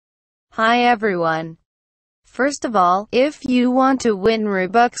Hi everyone. First of all, if you want to win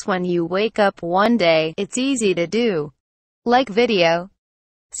Robux when you wake up one day, it's easy to do. Like video,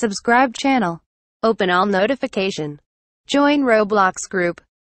 subscribe channel, open all notification, join Roblox Group,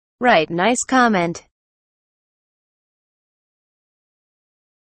 write nice comment.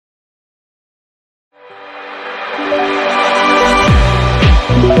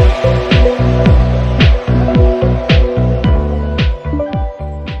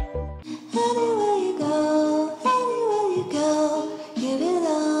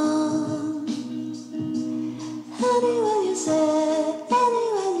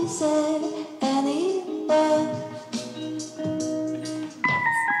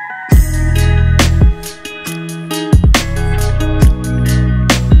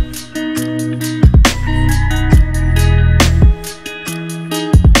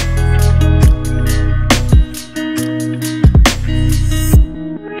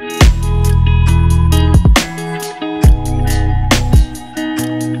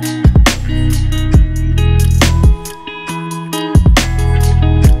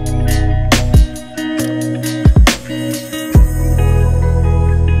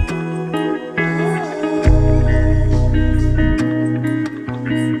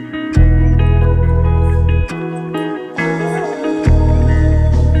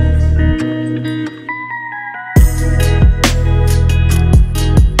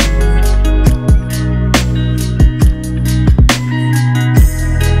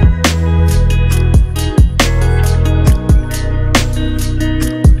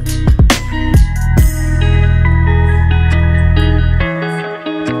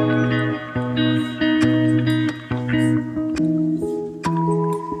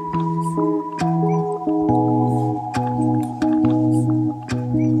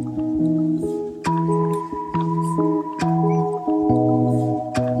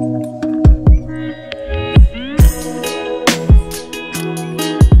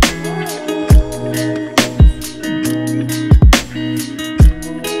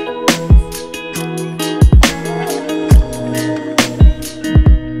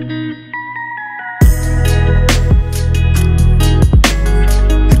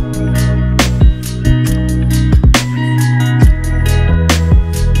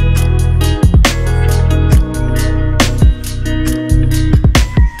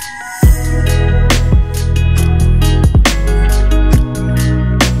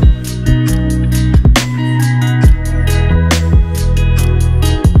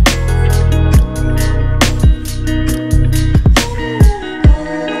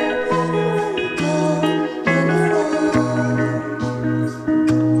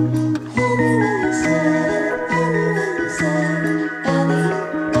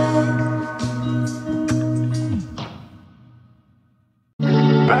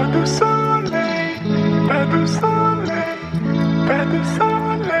 Pas de soleil, pas de soleil, pas de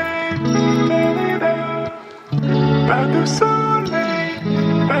soleil, pas de soleil,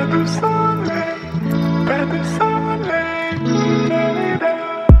 pas de soleil, pas de soleil,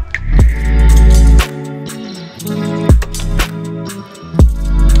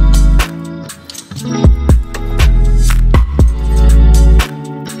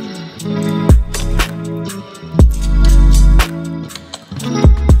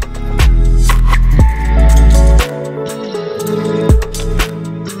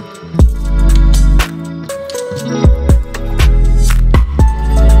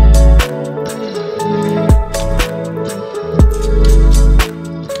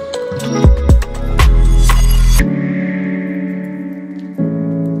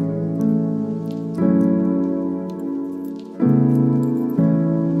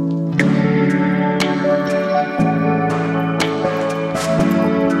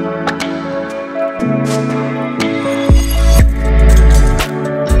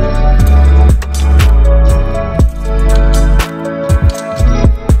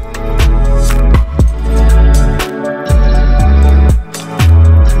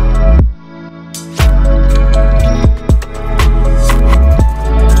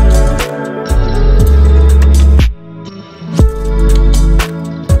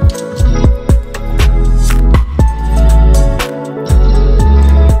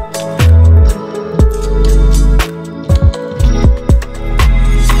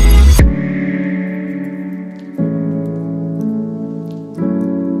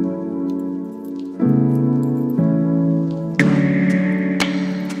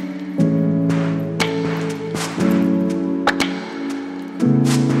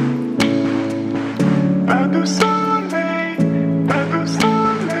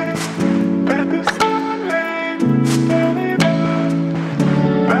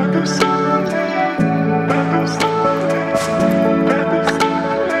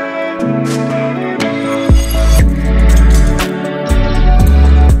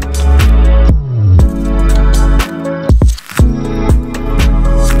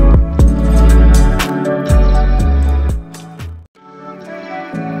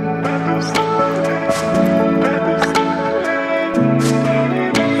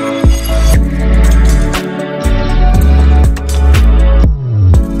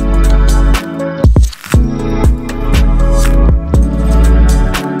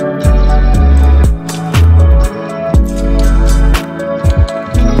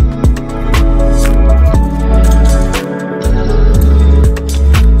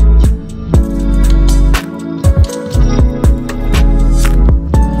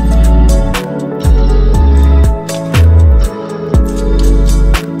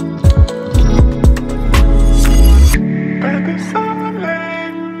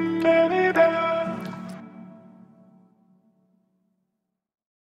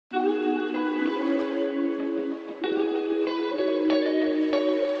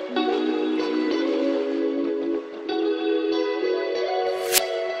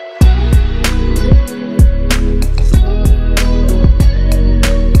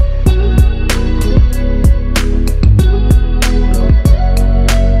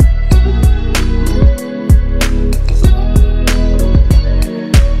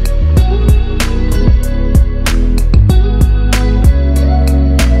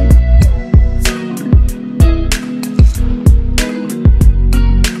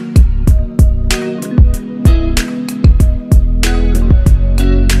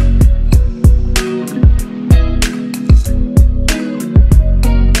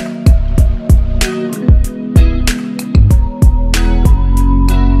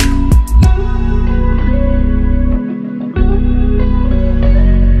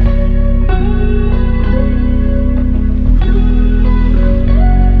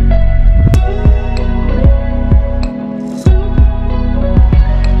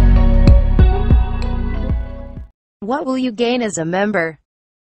 What will you gain as a member?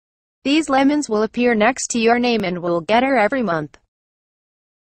 These lemons will appear next to your name and will get her every month.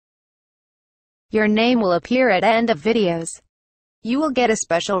 Your name will appear at end of videos. You will get a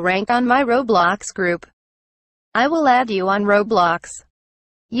special rank on my Roblox group. I will add you on Roblox.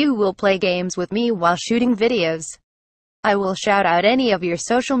 You will play games with me while shooting videos. I will shout out any of your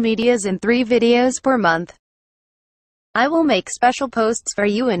social medias in 3 videos per month. I will make special posts for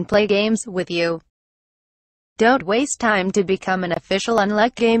you and play games with you. Don't waste time to become an official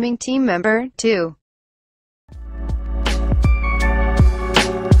UnLeque gaming team member, too.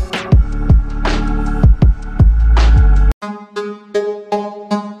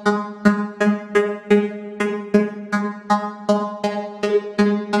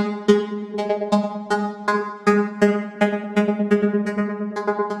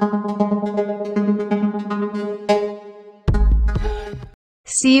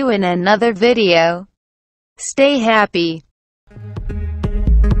 See you in another video. Stay happy.